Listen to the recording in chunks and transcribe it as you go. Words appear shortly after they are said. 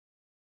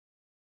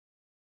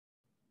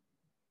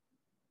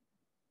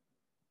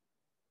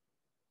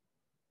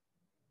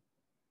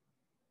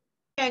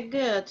Okay,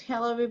 good.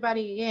 Hello,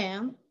 everybody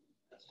again.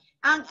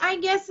 And I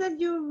guess that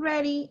you're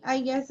ready.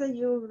 I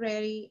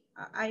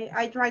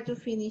try to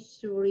finish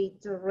to read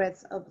the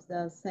rest of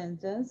the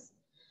sentence.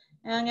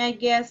 And I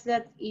guess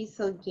that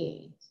is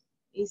okay.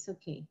 It's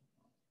okay.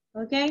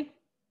 Okay?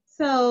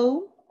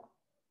 So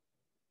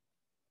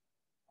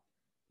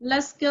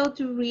let's go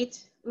to read.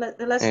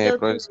 Let's go to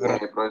Profesora,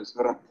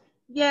 read.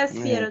 Yes,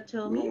 eh, Piero,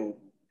 tell me.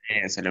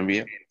 se lo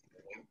envío.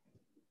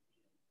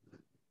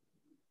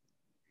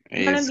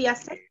 ¿No lo Es,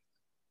 enviaste?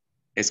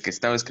 es que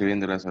estaba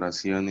escribiendo las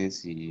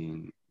oraciones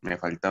y me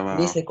faltaba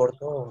Dice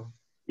cortó.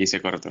 y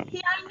se cortó. Sí,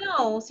 I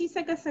know. Sí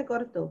sé que se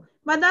cortó.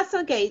 But that's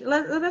okay.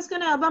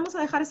 Vamos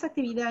a dejar esa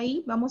actividad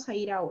ahí. Vamos a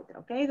ir a otra,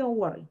 ¿ok? Don't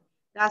worry.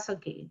 That's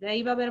okay. De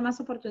ahí va a haber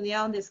más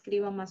oportunidad donde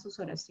escriban más sus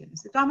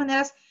oraciones. De todas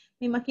maneras,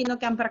 me imagino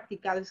que han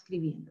practicado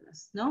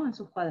escribiéndolas, ¿no? En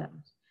sus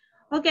cuadernos.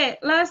 Okay,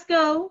 let's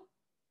go.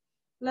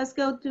 Let's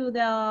go to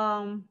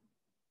the...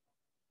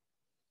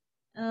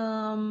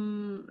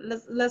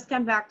 let's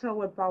come back to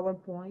our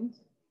PowerPoint.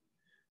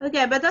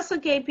 Okay, but that's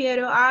okay,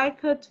 Piero. I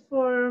could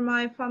for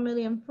my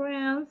family and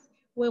friends.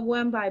 We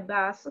went by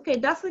bus. Okay,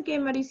 that's okay,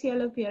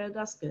 Maricielo, Piero.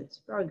 That's good.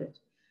 Very good.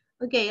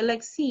 Okay,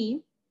 let's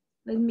see.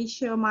 Let me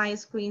share my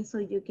screen so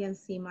you can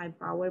see my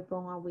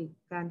PowerPoint and we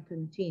can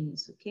continue,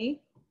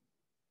 okay?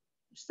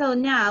 So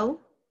now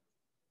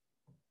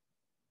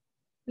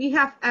we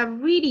have a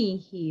reading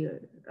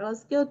here.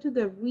 Let's go to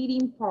the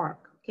reading part,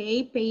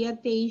 okay? Pay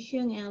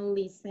attention and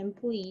listen,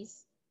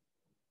 please.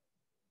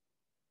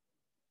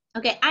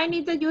 Okay, I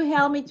need that you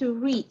help me to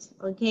read,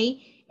 okay?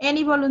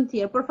 Any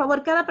volunteer. Por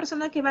favor, cada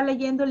persona que va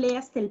leyendo, lee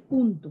hasta el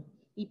punto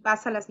y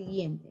pasa a la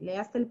siguiente. Lee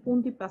hasta el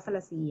punto y pasa a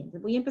la siguiente.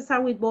 Voy a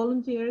empezar with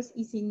volunteers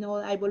y si no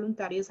hay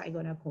voluntarios, I'm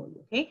gonna call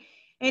you, okay?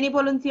 Any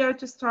volunteer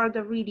to start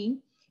the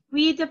reading?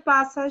 Read the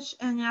passage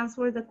and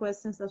answer the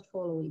questions that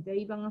follow it.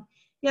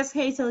 Yes,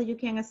 Hazel, you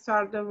can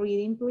start the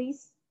reading,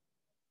 please.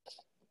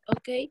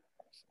 Okay.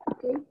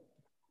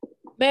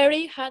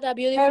 Mary had a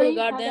beautiful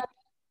garden.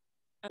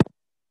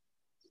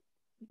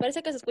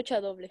 Parece que se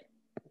escucha doble.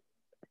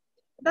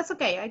 That's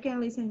okay, I can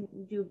listen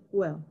you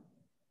well.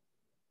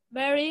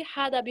 Mary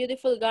had a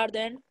beautiful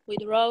garden with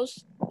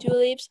roses,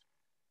 tulips,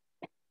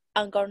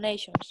 and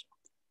carnations.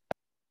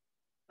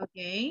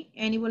 Okay,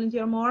 any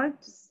volunteer more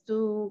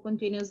to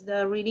continue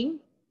the reading?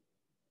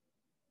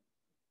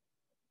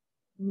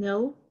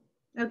 No?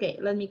 Okay,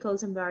 let me call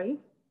somebody.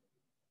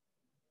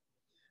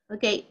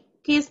 Okay,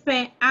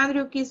 Kispe,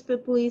 Andrew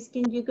Kispe, please,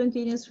 can you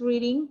continue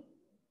reading?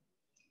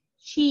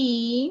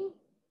 She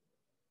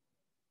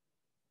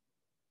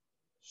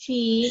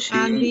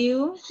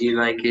Andrew. She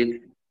liked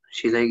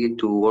it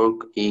to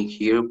work in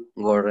her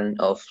garden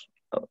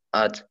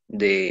at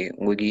the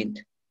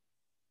weekend.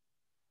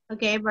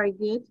 Okay, very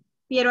good.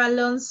 Piero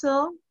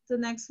Alonso, the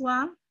next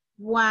one.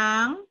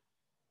 Juan.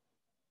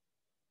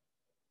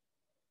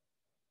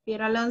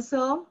 Piero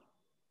Alonso.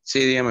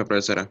 Sí, dígame,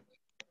 profesora.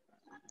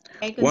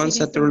 Okay, One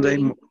continue the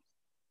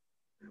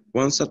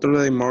reading.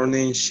 Saturday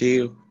morning,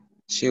 she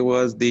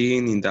was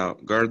digging in the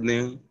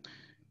garden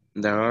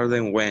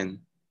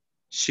when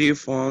she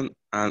found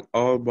an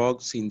old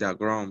box in the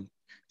ground.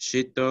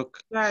 She took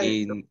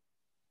Right. in.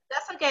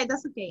 That's okay.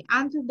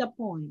 Until the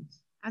point,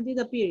 until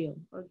the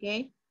period,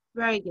 okay?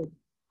 Very good.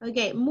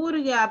 Okay,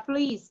 Murga,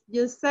 please,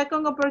 your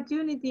second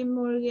opportunity,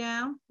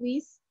 Murga,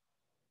 please.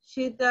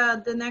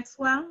 The next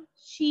one.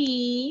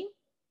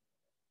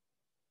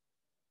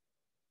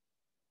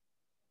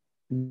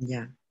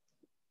 Yeah.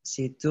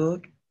 She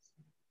took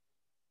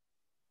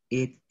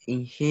it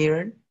in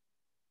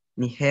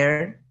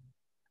her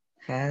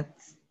hat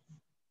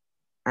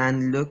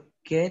and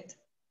looked at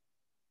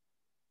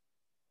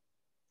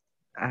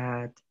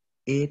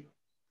it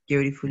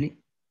carefully.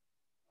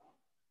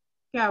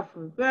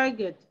 Careful, very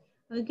good.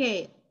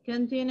 Okay,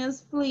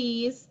 continuous,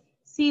 please.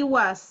 She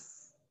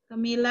was.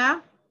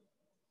 Camila.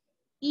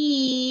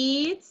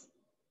 Eat.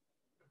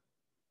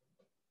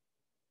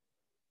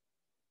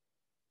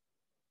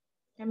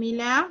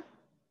 Camila.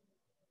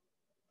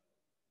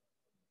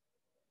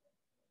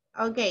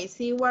 Okay,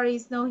 see where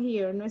is no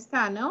here. No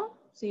está, ¿no?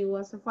 Sí,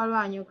 se fue al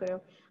baño,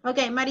 creo.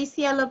 Okay,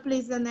 Maricielo,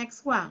 please, the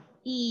next one.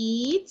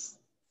 Eat.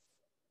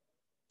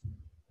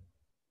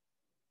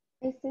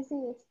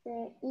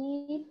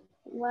 It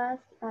was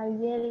a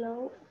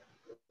yellow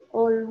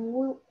or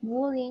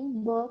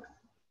wooden box.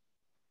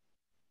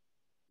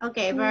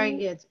 Okay, very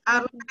good.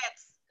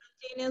 Arlette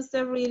continues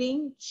the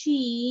reading.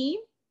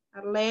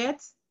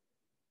 Arlette.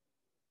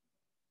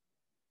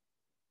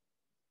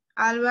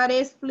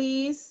 Alvarez,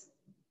 please.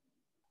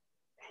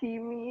 Sí,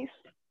 miss.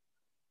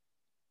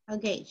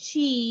 Okay,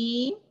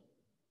 she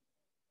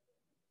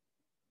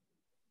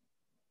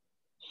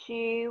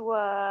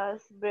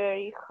was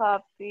very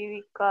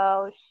happy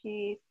because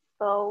she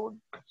thought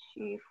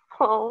she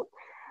found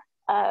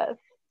a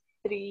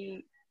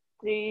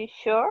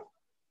treasure.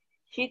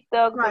 She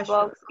took the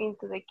box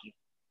into the kitchen.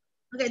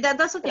 Okay,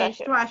 that's okay.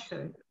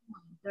 Treasure.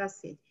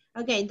 That's it.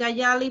 Okay,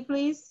 Dayali,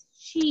 please.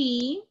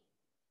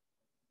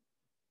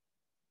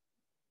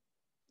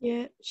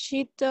 Yeah,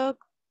 she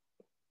took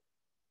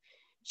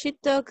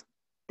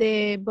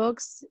the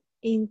box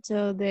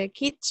into the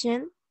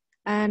kitchen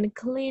and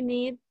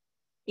cleaned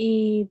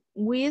it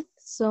with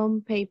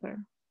some paper.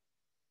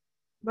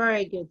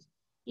 Very good.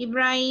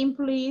 Ibrahim,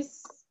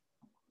 please.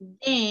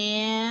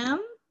 Then,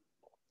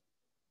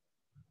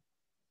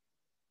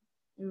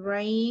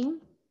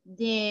 Ibrahim,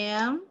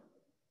 then,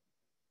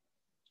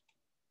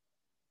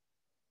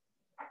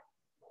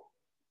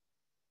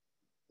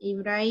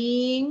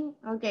 Ibrahim.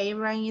 Okay,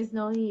 Ibrahim is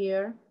not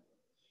here.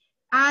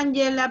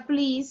 Angela,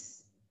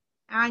 please.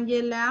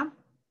 Angela.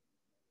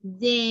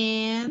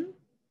 Then.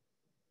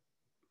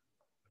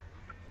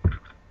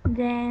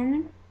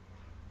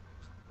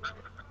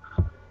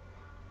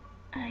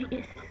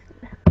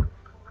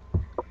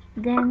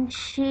 Then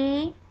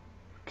she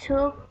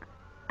took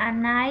a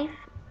knife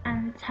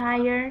and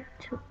tried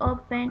to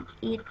open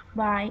it,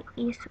 but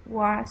it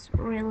was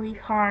really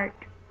hard.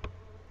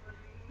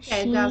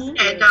 Okay, that's She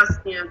good. That's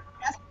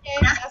okay.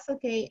 That's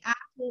okay.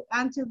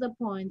 Until the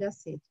point.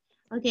 That's it.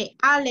 Okay,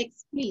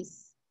 Alex,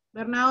 please.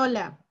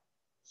 Bernaola.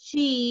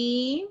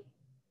 She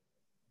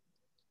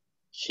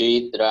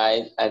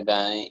tried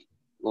again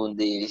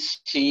until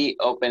she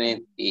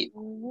opened it.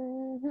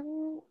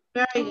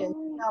 very good.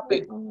 Stop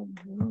it.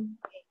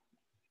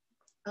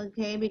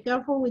 Okay, be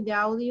careful with the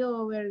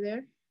audio over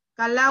there.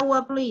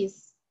 Kalawa,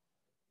 please.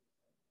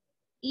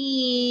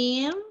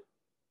 In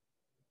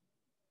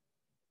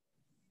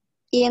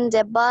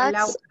the box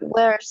Kalawa.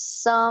 were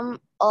some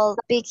old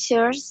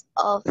pictures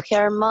of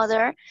her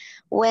mother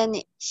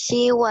when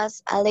she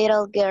was a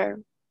little girl.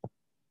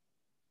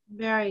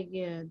 Very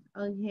good.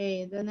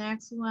 Okay, the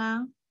next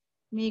one.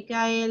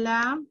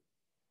 Micaela.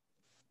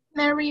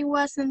 Mary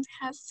wasn't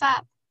half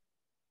fat.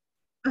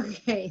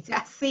 Okay,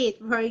 that's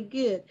it. Very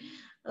good.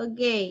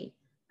 Okay.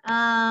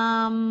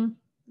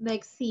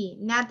 Let's see.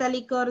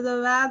 Natalie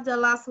Cordova, the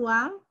last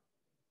one.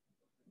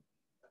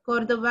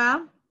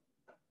 Cordova.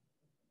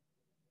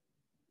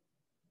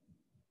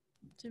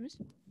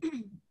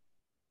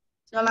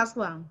 The last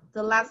one.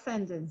 The last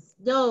sentence.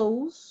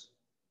 Those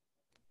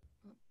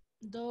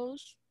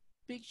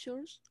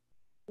pictures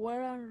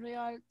were a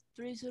real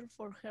treasure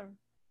for her.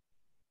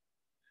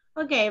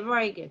 Okay,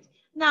 very good.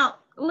 Now,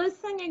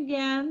 listen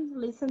again,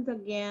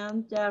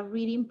 the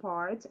reading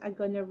part. I'm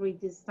gonna read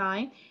this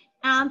time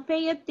and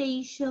pay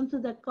attention to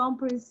the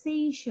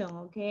conversation,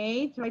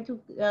 okay? Try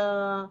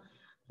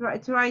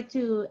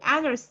to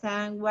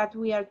understand what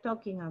we are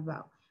talking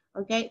about,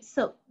 okay?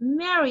 So,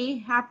 Mary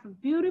have a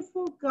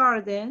beautiful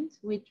garden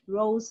with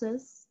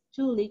roses,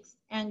 tulips,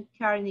 and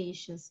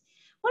carnations.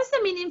 What is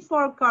the meaning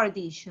for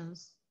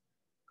carnations?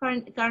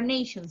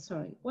 Carnations,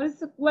 sorry.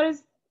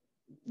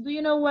 Do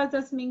you know what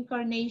does mean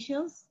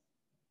carnations?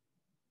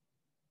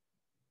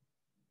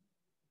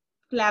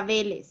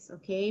 Claveles,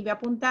 okay? Ve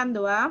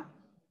apuntando a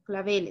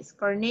claveles,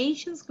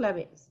 carnations,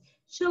 claveles.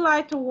 She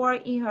liked to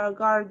work in her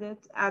garden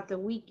at the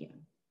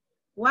weekend.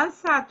 One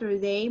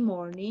Saturday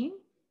morning,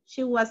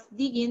 she was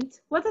digging.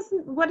 What is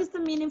the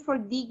meaning for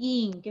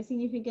digging? ¿Qué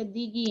significa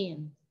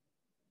digging?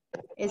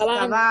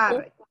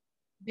 Excavar.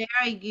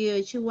 Very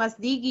good. She was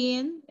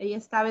digging. Ella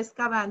estaba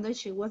excavando.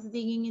 She was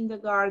digging in the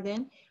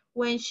garden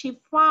when she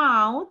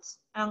found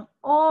an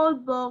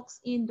old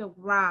box in the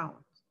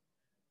ground.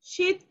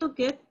 She took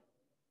it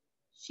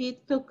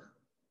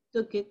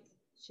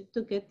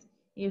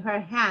in her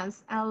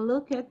hands and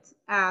looked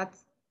at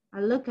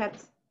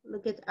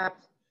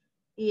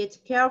it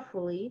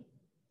carefully.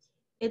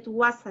 It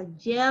was a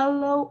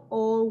yellow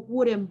old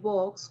wooden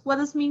box. What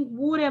does mean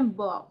wooden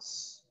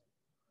box?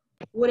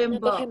 Wooden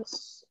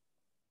box.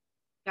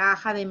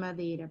 Caja de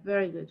madera.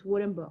 Very good.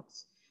 Wooden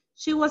box.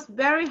 She was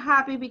very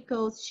happy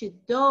because she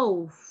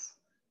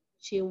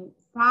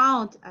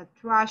found a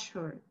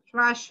treasure.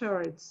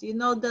 Treasures. You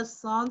know the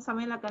song,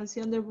 ¿saben la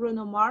canción de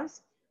Bruno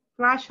Mars?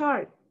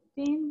 Treasure.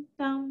 Tin,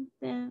 tan,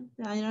 tan,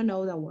 tan. I don't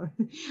know that word.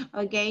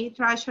 Okay,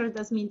 treasure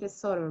does mean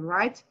tesoro,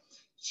 right?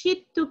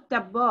 She took the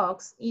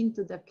box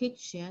into the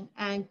kitchen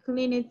and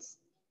cleaned it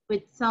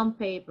with some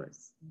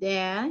papers.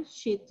 Then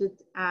she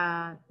took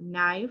a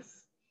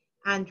knife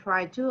and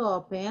tried to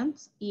open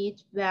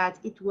it, but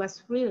it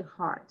was really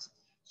hard.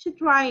 She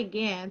tried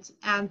again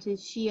until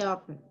she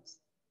opened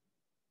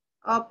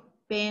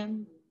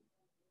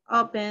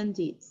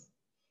it.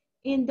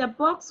 In the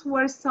box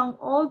were some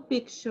old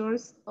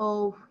pictures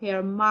of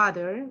her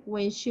mother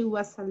when she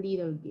was a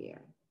little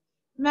girl.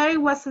 Mary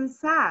wasn't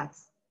sad.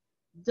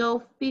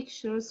 Those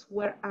pictures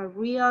were a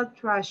real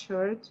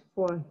treasure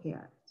for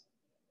her.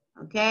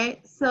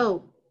 Okay,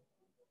 so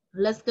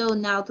let's go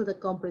now to the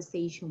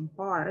conversation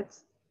part.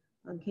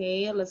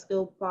 Okay, let's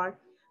go part.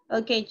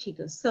 Okay,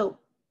 chicos, so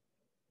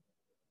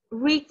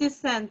read this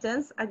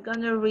sentence. I'm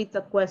gonna read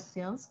the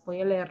questions.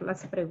 Voy a leer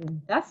las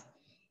preguntas.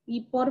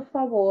 Y por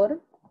favor,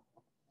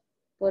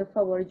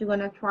 you're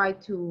gonna try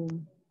to,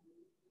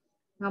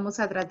 vamos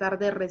a tratar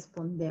de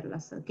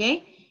responderlas,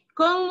 ¿ok?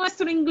 Con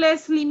nuestro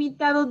inglés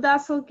limitado,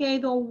 that's okay,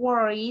 don't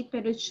worry,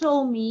 pero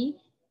show me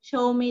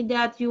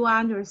that you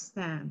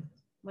understand.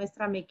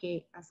 Muéstrame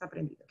que has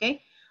aprendido,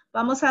 ¿ok?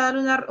 Vamos a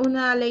dar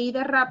una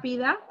leída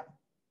rápida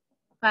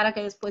para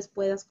que después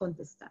puedas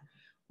contestar.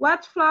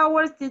 What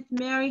flowers did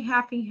Mary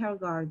have in her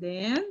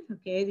garden?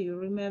 Okay, do you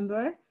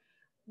remember?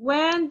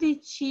 When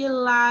did she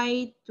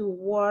like to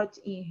work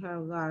in her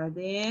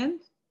garden?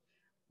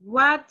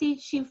 What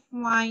did she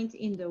find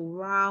in the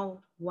ground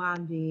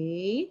one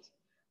day?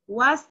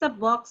 Was the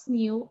box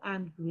new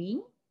and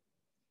green?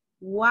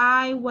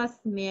 Why was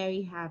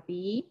Mary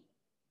happy?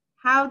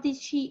 How did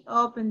she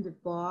open the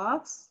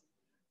box?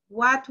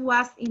 What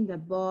was in the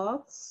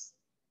box?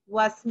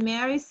 Was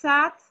Mary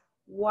sad?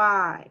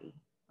 Why?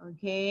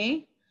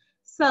 Okay,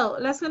 so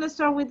let's gonna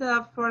start with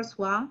the first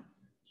one.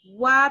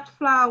 What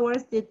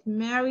flowers did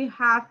Mary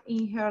have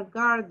in her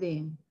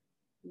garden?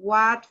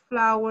 What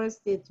flowers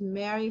did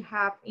Mary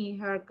have in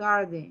her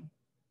garden?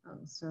 Oh,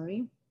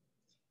 sorry.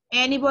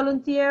 Any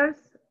volunteers?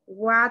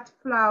 What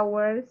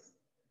flowers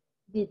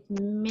did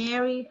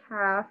Mary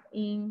have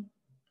in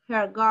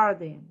her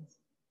garden?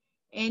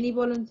 Any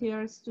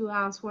volunteers to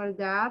answer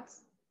that?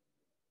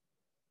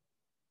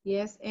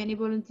 Yes, any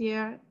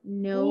volunteer?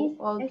 No,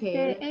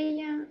 okay.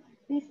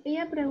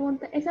 Ella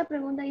pregunta, esa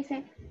pregunta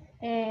dice,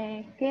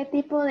 ¿qué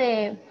tipo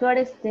de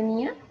flores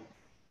tenía?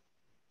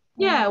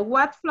 Yeah,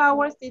 what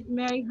flowers did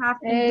Mary have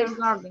in her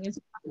garden?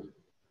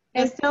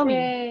 Yes, tell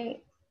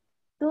me.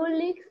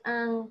 Tulips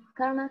and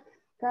carnation,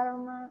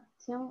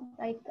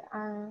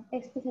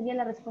 ¿este sería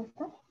la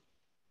respuesta?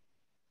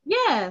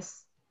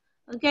 Yes.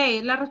 Ok,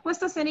 la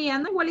respuesta sería,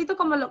 ¿no? Igualito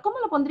como ¿cómo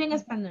lo pondría en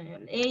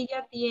español?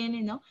 Ella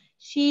tiene, ¿no?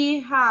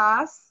 She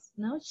has,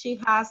 ¿no? She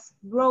has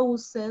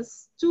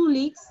roses,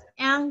 tulips,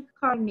 and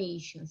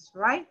carnations,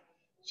 right?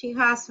 She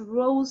has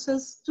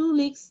roses,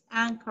 tulips,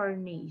 and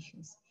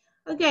carnations.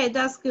 Okay,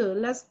 that's good.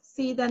 Let's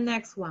see the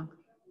next one.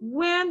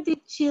 When did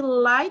she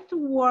like to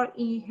work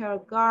in her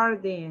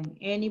garden?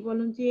 Any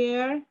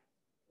volunteer?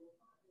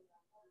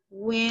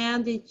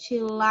 When did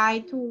she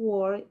like to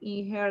work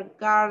in her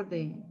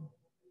garden?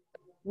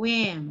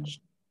 When?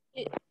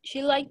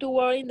 She liked to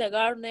work in the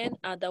garden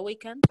at the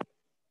weekend.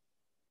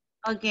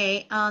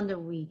 Okay, on the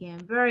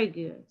weekend. Very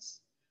good.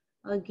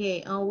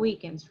 Okay, on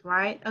weekends,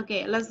 right?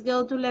 Okay, let's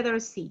go to letter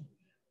C.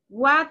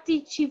 What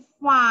did she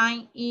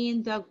find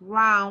in the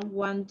ground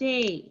one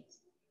day?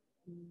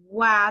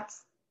 What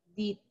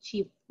did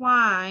she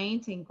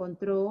find?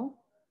 Encontró.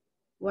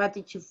 What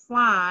did she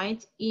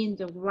find in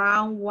the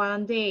ground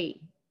one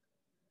day?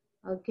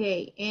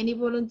 Okay, any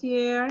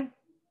volunteer?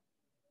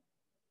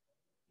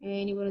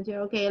 Any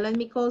volunteer? Okay, let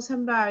me call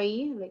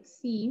somebody. Let's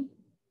see.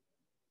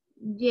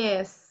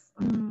 Yes,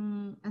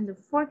 and the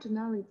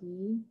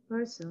fortunality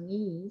person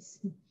is,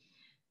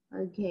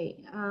 okay,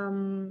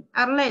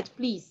 Arlette,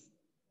 please.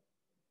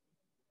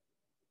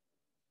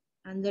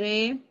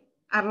 Andre,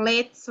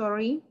 Arlette,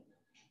 sorry.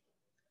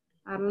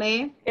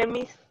 Arlette.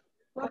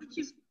 What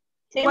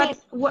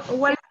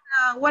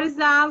is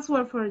the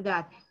answer for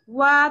that?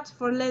 What,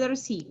 for letter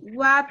C,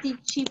 what did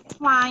she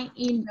find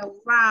in the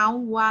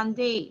ground one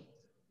day?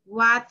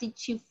 What did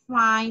she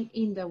find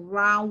in the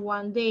ground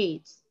one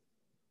day?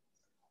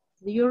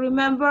 Do you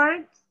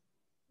remember?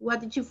 What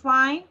did you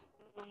find?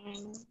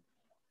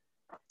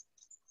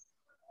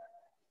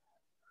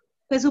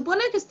 Se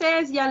supone que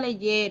ustedes ya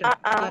leyeron,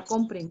 ya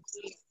comprendieron.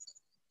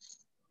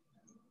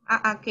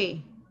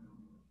 ¿Qué?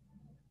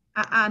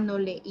 No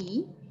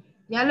leí.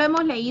 Ya lo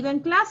hemos leído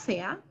en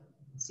clase, ¿ah?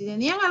 Si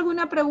tenían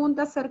alguna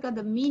pregunta acerca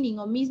del meaning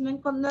o mismo,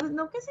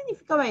 ¿qué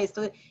significaba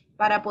esto?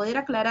 Para poder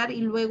aclarar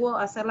y luego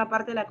hacer la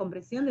parte de la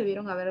comprensión,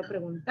 debieron haber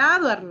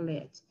preguntado,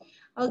 Arlette.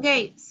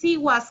 Ok,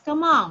 Siwas,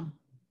 come on.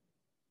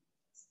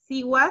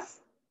 Siwas,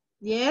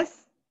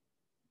 yes.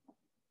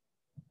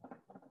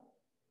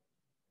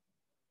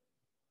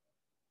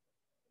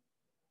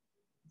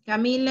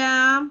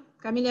 Camila,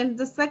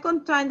 the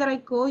second time that I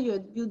call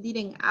you, you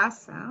didn't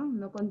answer,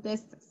 no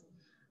contestas.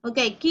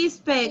 Okay,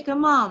 Quispe,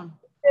 come on.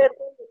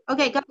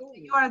 Okay, Camila,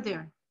 you are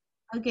there.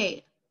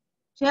 Okay,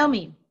 tell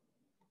me.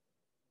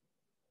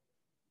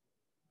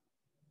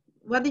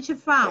 What did you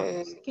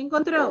find? ¿Qué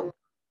encontró?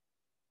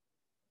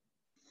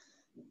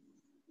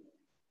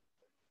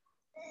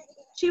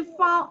 She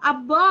found a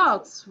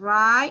box,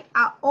 right?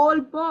 A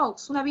old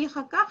box, una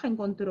vieja caja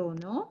encontró,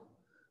 ¿no?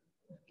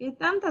 ¿Qué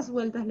tantas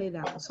vueltas le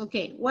damos?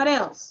 Okay, what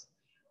else?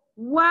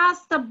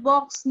 Was the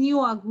box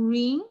new and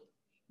green?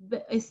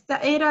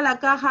 Era la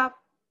caja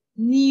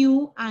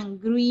new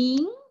and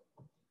green.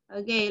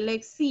 Okay,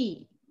 let's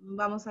see.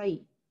 Vamos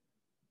ahí.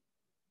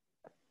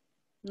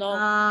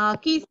 No.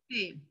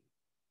 Quispe.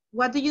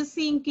 What do you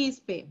think,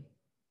 Quispe?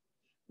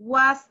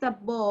 Was the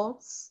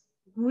box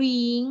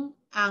green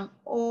and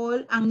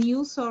old and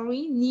new,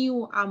 sorry,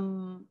 new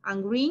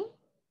and green?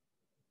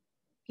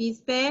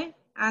 Quispe,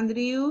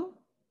 Andrew?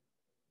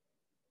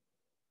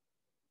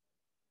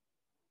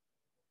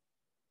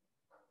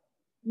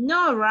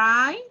 No,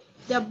 right?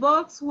 The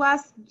box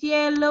was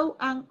yellow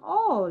and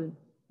old.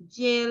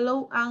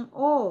 Yellow and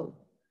old.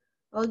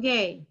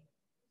 Okay.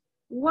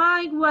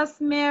 Why was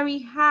Mary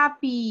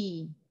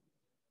happy?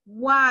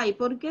 Why?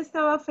 ¿Por qué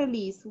estaba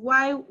feliz?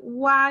 Why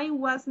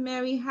was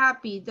Mary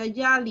happy?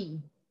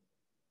 Dayali.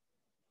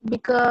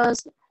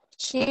 Because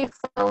she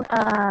found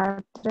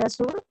a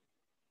treasure.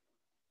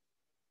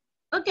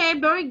 Okay,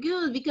 very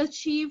good, because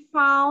she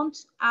found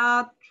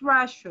a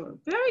treasure.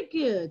 Very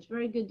good,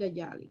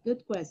 Dayali.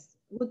 Good question,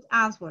 good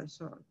answer,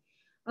 sorry.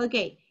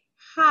 Okay,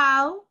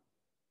 how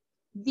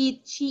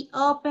did she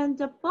open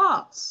the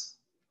box?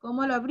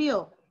 ¿Cómo lo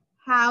abrió?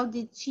 How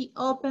did she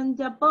open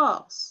the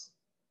box?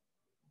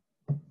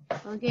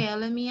 Okay,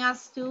 let me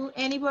ask you,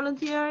 any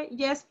volunteer?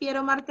 Yes,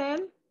 Piero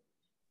Martel?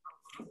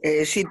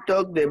 She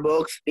took the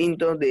box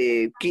into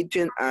the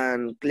kitchen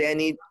and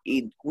cleaned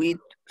it with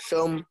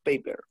some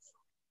paper.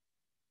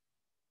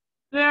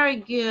 Very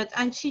good.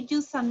 And she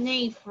used a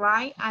knife,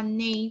 right? A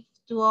knife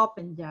to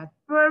open that.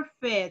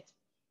 Perfect.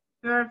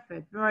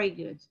 Perfect. Very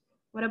good.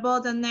 What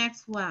about the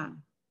next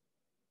one?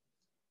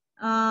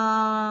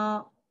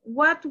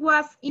 What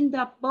was in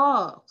the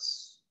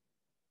box?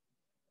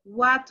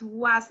 What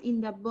was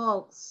in the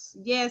box?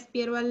 Yes,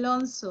 Piero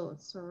Alonso.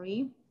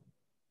 Sorry.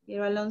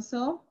 Piero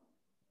Alonso.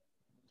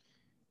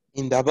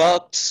 In the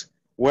box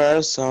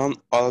were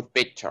some old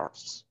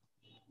pictures.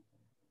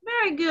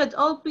 Very good.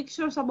 All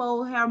pictures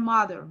about her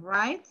mother,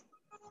 right?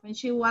 When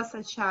she was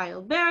a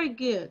child. Very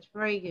good.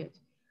 Very good.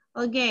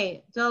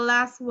 Okay, the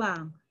last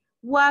one.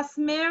 Was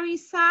Mary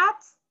sad?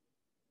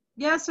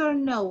 Yes or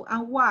no,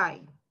 and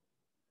why?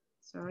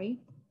 Sorry.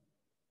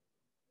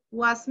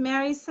 Was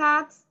Mary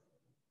sad?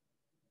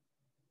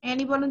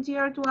 Any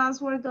volunteer to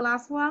answer the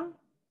last one?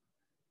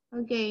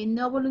 Okay,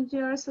 no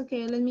volunteers.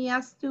 Okay, let me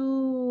ask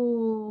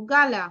to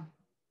Gala.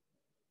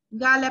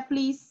 Gala,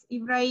 please,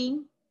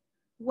 Ibrahim.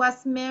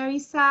 Was Mary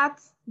sad?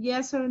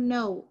 Yes or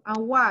no,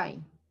 and why?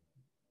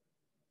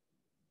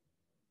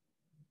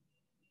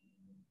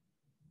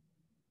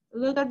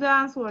 Look at the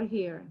answer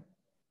here.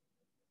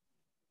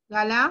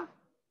 Gala?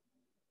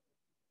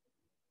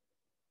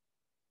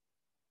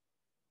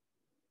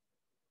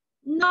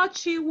 No,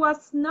 she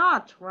was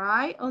not,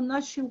 right? Or no,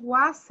 she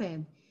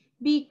wasn't.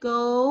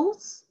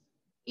 Because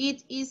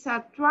it is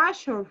a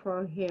treasure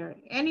for her.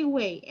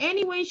 Anyway,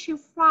 she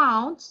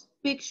found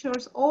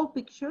pictures, old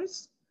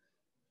pictures.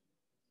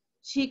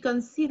 She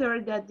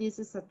considered that this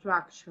is a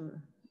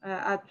treasure,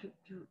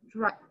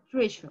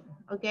 treasure,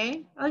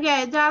 okay?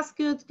 Okay, that's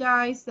good,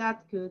 guys,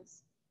 that's good.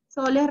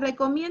 So, les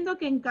recomiendo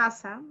que en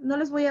casa, no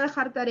les voy a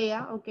dejar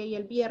tarea, ok,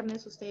 el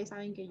viernes, ustedes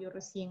saben que yo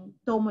recién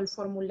tomo el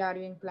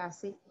formulario en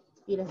clase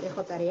y les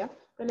dejo tarea,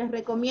 pero les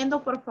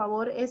recomiendo, por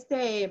favor,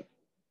 este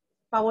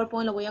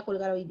PowerPoint lo voy a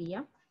colgar hoy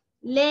día.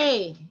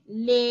 Lee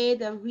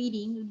the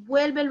reading,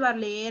 vuelve a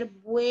leer,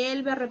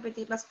 vuelve a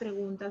repetir las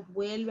preguntas,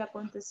 vuelve a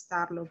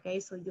contestarlo, ok?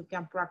 So you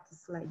can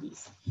practice like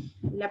this.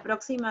 La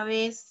próxima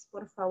vez,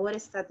 por favor,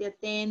 estate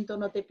atento,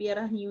 no te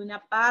pierdas ni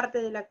una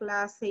parte de la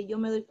clase. Yo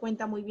me doy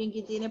cuenta muy bien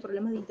quién tiene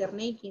problemas de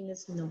internet y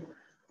quiénes no.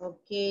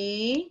 Ok.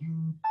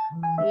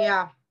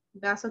 Yeah,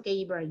 that's okay,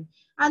 Ibrahim.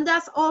 And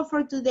that's all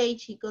for today,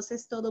 chicos.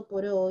 Es todo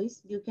por hoy.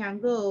 You can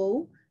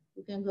go.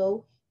 You can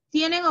go.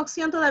 Tienen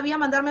opción todavía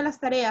mandarme las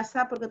tareas,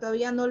 ¿ah? Porque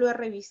todavía no lo he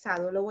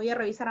revisado. Lo voy a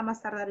revisar a más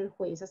tardar el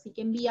jueves. Así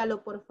que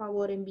envíalo, por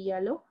favor,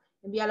 envíalo.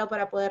 Envíalo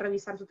para poder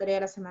revisar tu tarea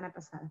de la semana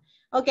pasada.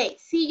 Ok,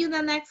 see you in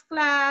the next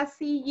class.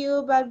 See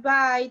you. Bye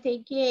bye.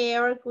 Take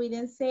care.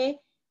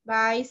 Cuídense.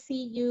 Bye.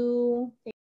 See you.